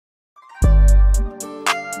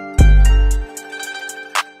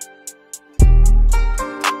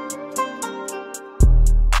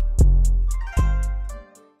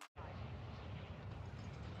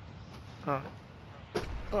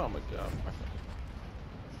Oh my god.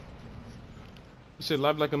 You said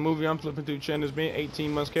life like a movie. I'm flipping through channels. Being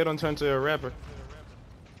 18 months kid on turn to a rapper.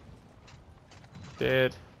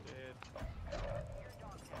 Dead.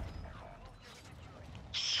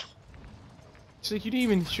 See, you didn't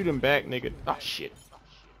even shoot him back, nigga. Oh shit.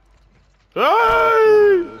 Hey!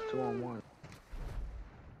 It was 2-on-1.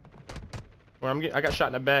 Well, I got shot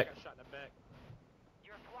in the back.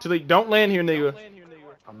 Leik, don't land here, nigga.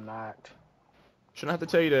 I'm not. Shouldn't have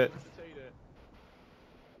to tell you that.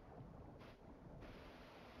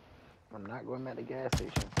 I'm not going back to the gas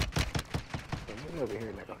station. Get me over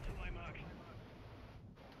here, nigga. I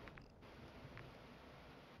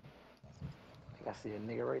think I see a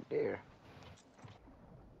nigga right there.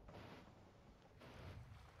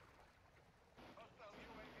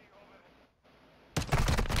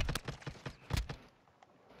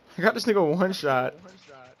 I got this nigga one shot.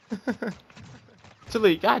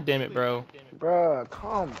 Leik, god damn it, bro. Bruh,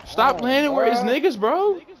 come Stop on, landing where it's bruh. niggas,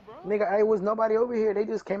 bro. Nigga, I was nobody over here. They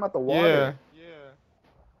just came out the Yeah. water.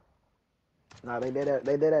 Nah, they did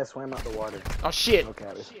that swam out the water. Oh shit. Okay,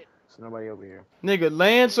 there's nobody over here. Nigga,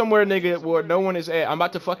 land somewhere, nigga, where no one is at. I'm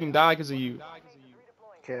about to fucking die because of you.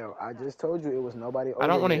 Kel, I just told you it was nobody over here. I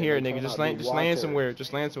don't want to hear it, They nigga. came Just out land, the just land water. somewhere.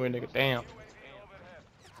 Just land somewhere, nigga. Damn.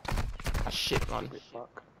 Ah, shit, man.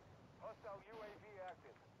 Fuck.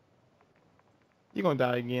 You're gonna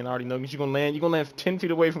die again. I already know. Cause you're gonna land 10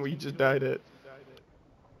 feet away from where you just died at.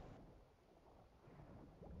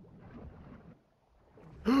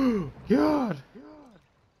 God.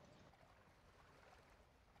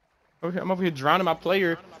 Okay, I'm over here drowning my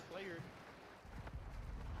player.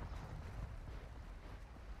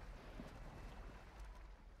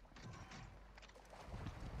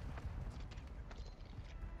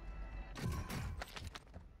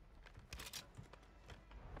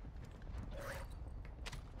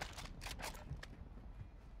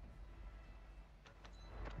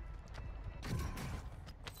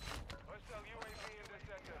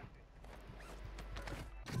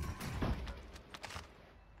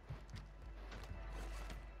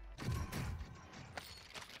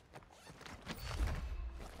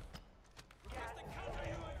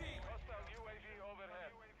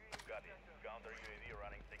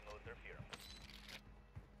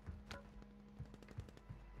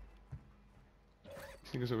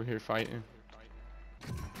 Niggas over here fighting.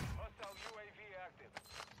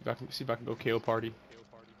 See if I can go kill party.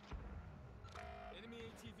 Enemy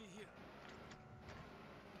ATV here.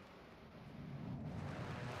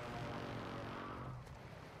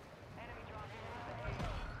 Enemy drone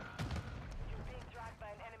You're being tracked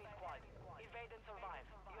by an enemy squad. Evade and survive.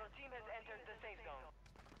 Your team has entered the safe zone.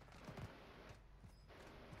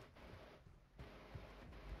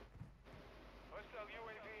 Hostile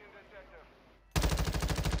UAV in the sector.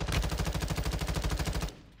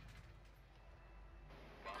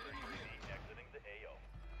 Exiting the AO.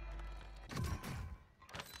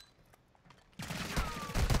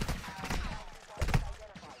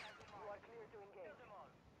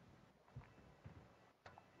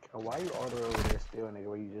 Kel, why you all the way over there still, nigga,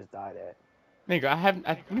 where you just died at? Nigga,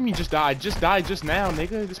 what do you mean just died? Just died just now, nigga.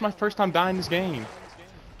 This is my first time dying this game.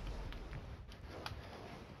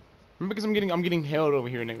 Remember, because I'm getting held over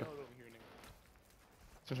here, nigga.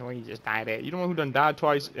 So where you just died at. You don't know who done died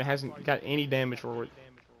twice and hasn't got any damage for it.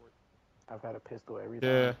 I've had a pistol every time.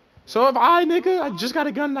 Yeah. So have I, nigga. I just got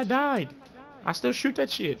a gun and I died. I still shoot that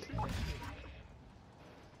shit.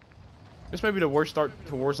 This may be the worst start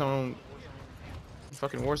to Warzone.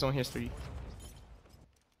 Fucking Warzone history.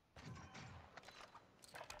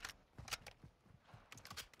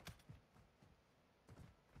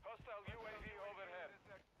 Hostile UAV overhead.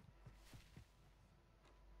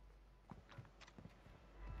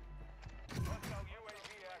 Hostile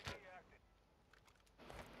UAV active.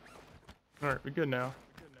 Alright, we good now.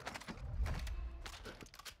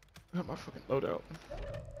 Got my fucking loadout.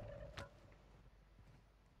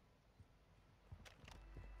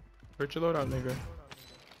 Where's your loadout, nigga? The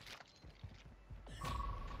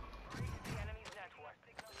enemy's network.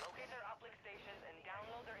 Locate their uplink stations and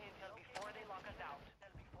download their intel before they lock us out.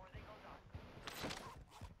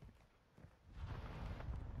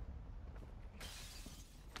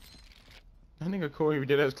 That nigga Corey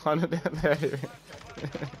did us climbing that ladder.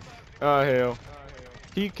 Oh hell.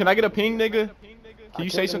 Can I get a ping, nigga? Can you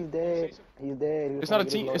say something? He's dead. He's dead. It's not a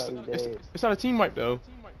team. It's not a team wipe though.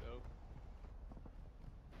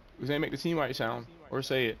 We ain't make the team wipe sound or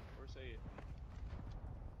say it.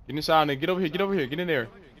 Get inside, nigga. Get over here. Get over here. Get in there.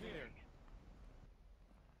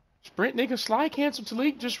 Sprint, nigga. Slide cancel to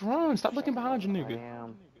Leik. Just run. Stop looking behind you,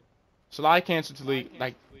 nigga. Slide cancel to Leik.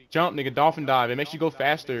 Like jump, nigga. Dolphin dive. It makes you go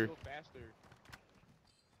faster.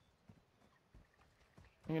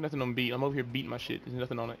 Ain't nothing on beat. I'm over here beating my shit. There's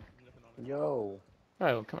nothing on it. Yo.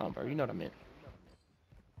 Oh, come on, bro. You know what I meant.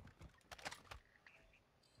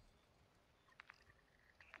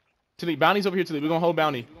 Tilly, bounty's over here, Tilly. We're gonna hold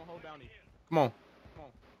bounty. Come on.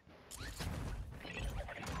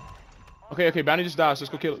 Okay, bounty just died, so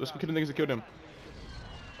let's go kill it. Let's go kill the niggas that killed him.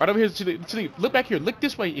 Right over here, Tilly. Tilly, look back here. Look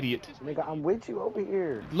this way, idiot. Nigga, I'm with you over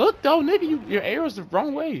here. Look though, nigga. Your arrow's the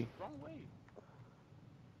wrong way.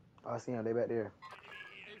 Oh, I see him. They back there.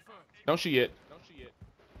 Don't shoot yet.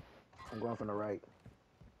 I'm going from the right.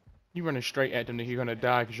 You running straight at them, nigga. You're gonna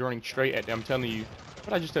die because you're running straight at them. I'm telling you.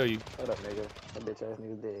 What'd I just tell you? Hold up, nigga. That bitch ass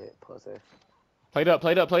nigga dead. Pussy. Played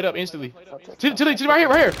up instantly. Tilly, right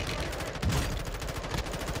here.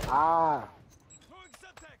 Ah.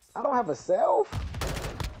 I don't have a self.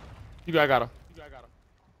 I got him.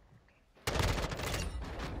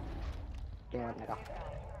 Damn, nigga.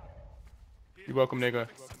 You're welcome, nigga.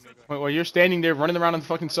 While you're standing there running around in the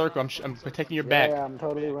fucking circle, I'm protecting your back. Yeah, I'm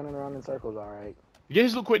totally running around in circles, alright. Get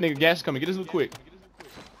his little quick, nigga. Gas is coming. Get his little quick.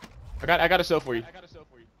 I got a cell for you.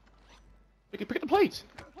 Pick up the plates.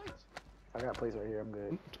 I got plates right here. I'm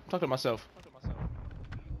good. I'm talking to myself.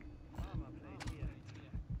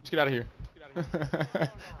 Let's get out of here.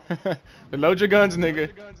 Load your guns,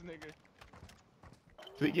 nigga.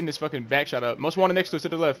 Getting this fucking back shot up. Most wanted next to us to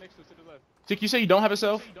the left. Tick, you say you don't have a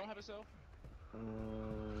self?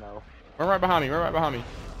 No. Run right behind me.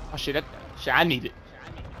 Oh shit, I need it.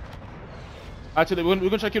 Alright, Tilly, we're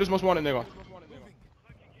gonna try to kill this most wanted nigga.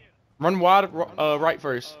 Run wide, right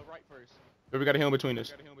first. But we got a hill in between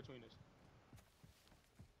us.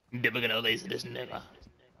 Then we're gonna laser this nigga.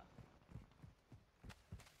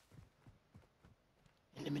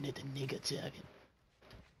 Eliminate the nigga target.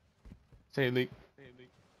 Say it, Leik.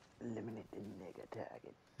 Eliminate the nigga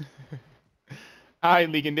target. Alright,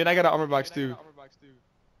 Leik, and then I got an armor box too.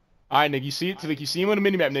 Alright, nigga, you see it? Tilly, you see him on the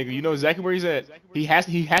minimap, nigga. You know exactly where he's at. He has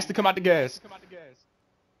to come out the gas.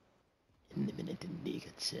 Eliminate the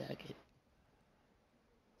nigga target.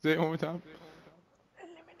 Say it one more time.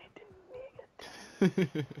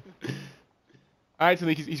 Alright,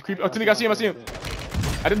 Tilly, he's creeping. Oh, Tilly, I see him.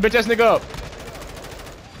 I didn't bitch ass nigga up.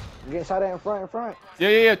 I'm getting shot at in front.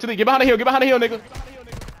 Yeah. Tilly, get behind the hill, nigga.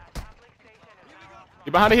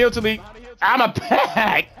 Get behind the hill, Tilly. I'm a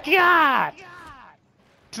pack. God.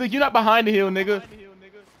 Tilly, you're not behind the hill, nigga.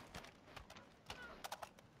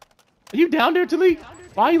 Are you down there, Tilly?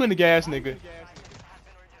 Why are you in the gas, nigga?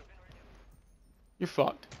 You're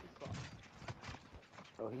fucked.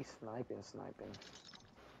 Oh, he's sniping.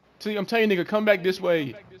 Tilly, I'm telling you, nigga, come back this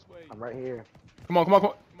way. I'm right here. Come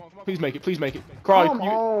on. Please make it. Crawl. Come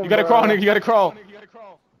on, you gotta crawl, nigga. You gotta crawl.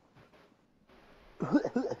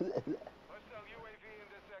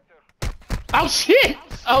 Oh shit!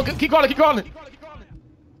 Oh, keep crawling.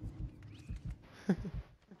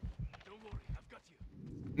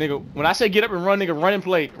 Nigga, when I say get up and run, nigga, run and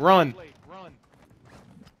play. Run.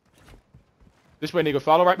 This way, nigga.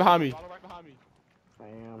 Follow right behind me. I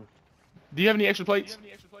am. Do you have any extra plates?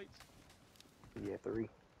 Yeah, 3.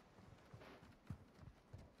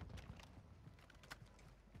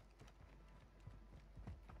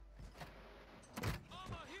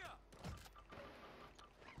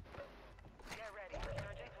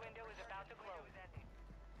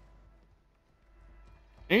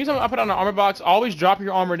 Anytime I put on an armor box, always drop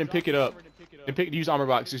your armor and then pick it up. And use armor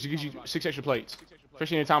boxes. It gives you 6 extra plates.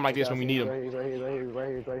 Especially in a time like this when we need them.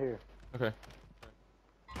 Right here. Okay.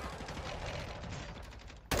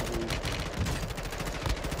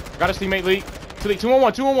 Got us, teammate Leik.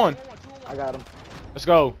 2-on-1. I got him. Let's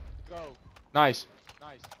go. Nice.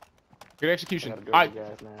 Good execution. Alright.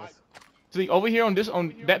 Tilly, over here on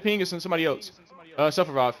that ping is somebody else.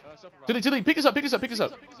 Self-revive. Tilly, pick us up. I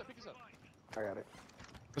got it.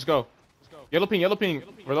 Let's go. Yellow ping.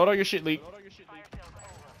 Reload all your shit, Leik.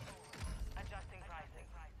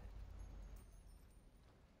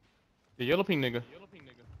 The yellow ping, nigga.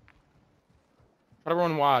 Try to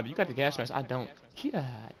run wide. You got the gas mask. I don't. God.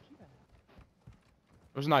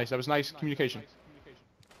 That was nice communication.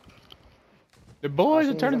 The boys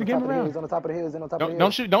are turning the game around. He's on the top of the hill.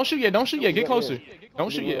 Don't shoot yet. Get closer.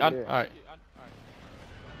 Don't shoot yet. Alright.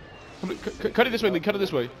 Cut it this way, Leik. Cut it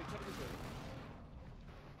this way.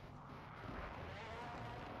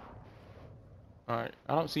 Alright.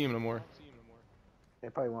 I don't see him no more. They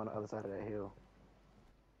probably on the other side of that hill.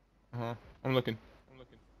 I'm looking.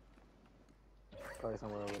 Probably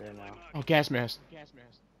somewhere over there now. Oh, gas mask.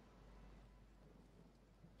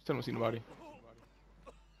 Still don't see nobody.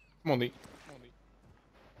 Come on, Leik.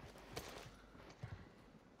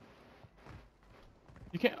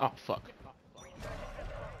 You can't. Oh, fuck. No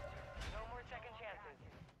more second chances.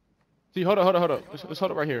 See, hold up. Let's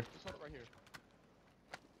hold it right here.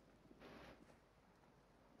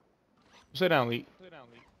 Sit down, Leik.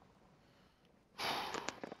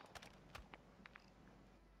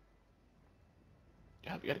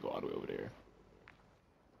 Yeah, we gotta go all the way over there.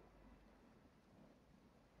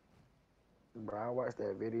 Bro, I watched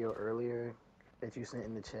that video earlier that you sent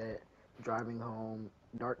in the chat. Driving home,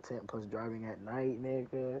 dark tent plus driving at night,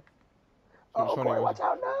 nigga. Oh, funny, Corey, watch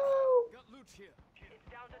out, no! It's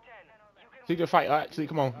down to 10. You can See, good fight. All right, see,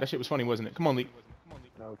 come on. That shit was funny, wasn't it? Come on, Leik.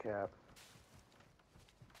 No cap.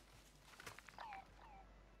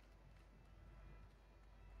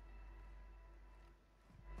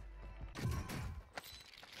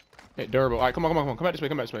 Hey, durable. All right, come on. Come back this way.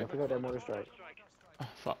 Pick up that mortar strike. Oh,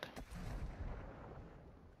 fuck.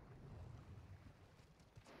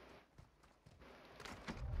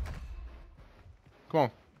 Come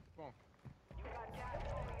on.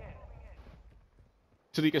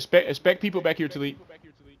 Talik, expect people back here, Talik.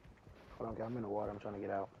 Hold on, okay, I'm in the water. I'm trying to get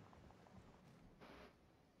out.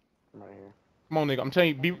 I'm right here. Come on, nigga. I'm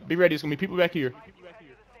telling you, be ready. It's gonna be people back here.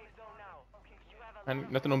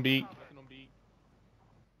 And nothing on B.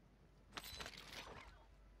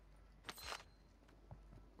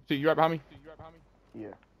 See, you right behind me? Yeah.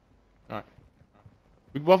 Alright.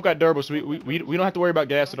 We both got durable, so we don't have to worry about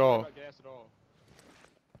gas at all.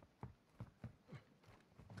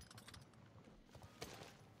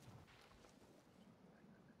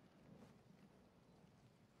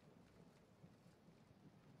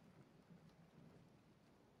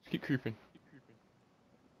 Keep creeping.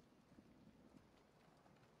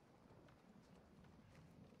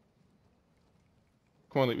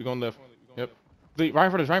 Come on, Leik, we going left. Yep. Leik, right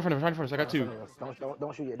in front of us, I got two.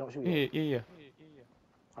 Don't shoot yet. Yeah.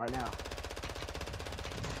 All right, now.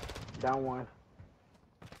 Down one.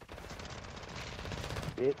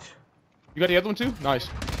 Bitch. You got the other one too? Nice.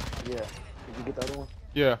 Yeah. Did you get the other one?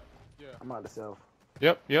 Yeah. I'm out of self.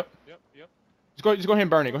 Yep. Just go ahead and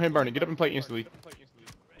burn it. Get up and play instantly.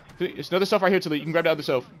 There's another stuff right here, Talik. You can grab the other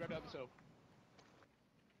self.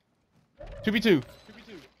 2v2.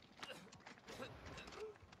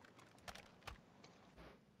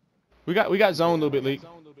 We got zone a little bit, Leik.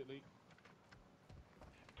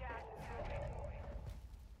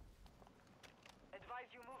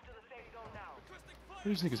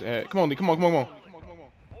 Where these niggas at? Come on, Leik. Come on.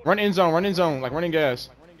 Run in zone. Like running gas.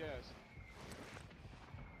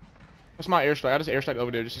 That's my airstrike. I just airstrike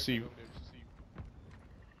over there just to see you.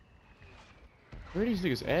 Where are these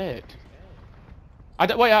niggas at? I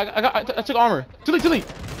took armor. Talik.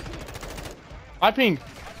 I ping.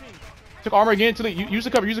 Took armor again. Talik, use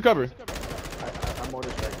the cover. I'm mortar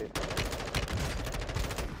distracted.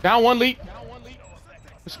 Down one, Leik.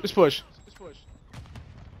 Let's push.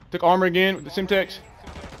 Took armor again with the Simtex.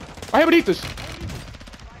 Right here beneath us.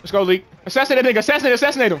 Let's go, Leik. Assassinate that nigga.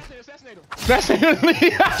 Assassinate him. Assassinate him,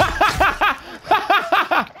 Leik.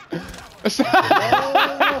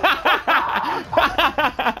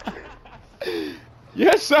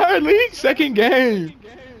 Yes, sir, Leik. Second game.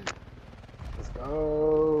 Let's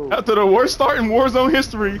go. After the worst start in Warzone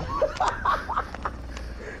history.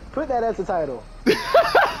 Put that as the title.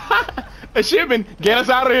 It should have been, get us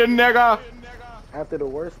out of here, nigga. After the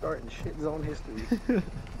worst start in shit zone history.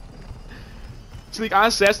 Leik, I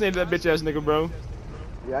assassinated that bitch ass nigga, bro.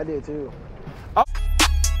 Yeah, I did too.